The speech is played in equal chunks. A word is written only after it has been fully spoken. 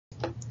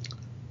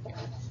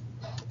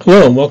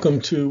Hello and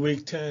welcome to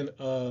week 10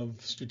 of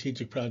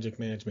Strategic Project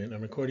Management.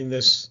 I'm recording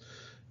this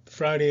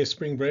Friday of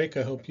spring break.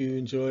 I hope you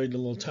enjoyed a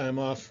little time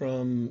off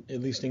from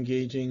at least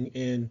engaging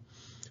in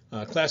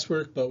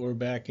classwork, but we're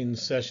back in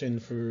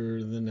session for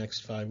the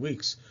next 5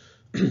 weeks.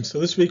 So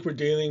this week we're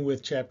dealing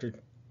with the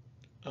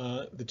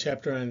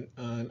chapter on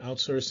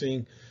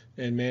outsourcing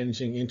and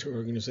managing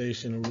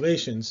interorganizational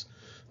relations.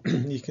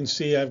 You can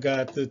see I've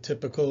got the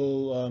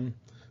typical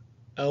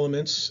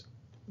elements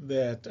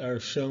that are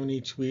shown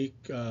each week.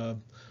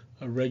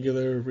 A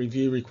regular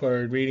review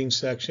required reading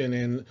section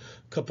and a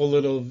couple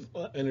little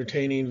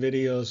entertaining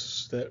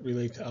videos that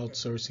relate to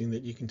outsourcing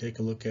that you can take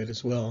a look at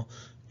as well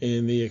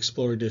in the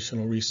Explore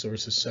Additional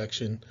Resources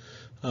section.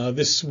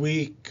 This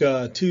week,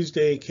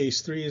 Tuesday,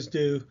 case 3 is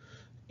due,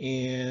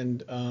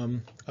 and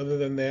other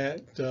than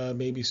that,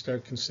 maybe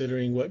start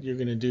considering what you're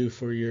going to do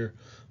for your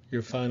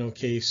final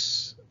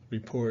case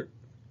report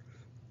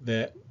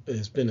that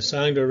has been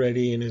assigned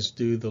already and is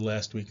due the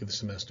last week of the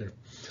semester.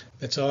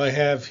 That's all I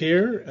have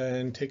here,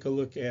 and take a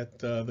look at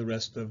the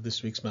rest of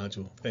this week's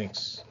module.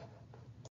 Thanks.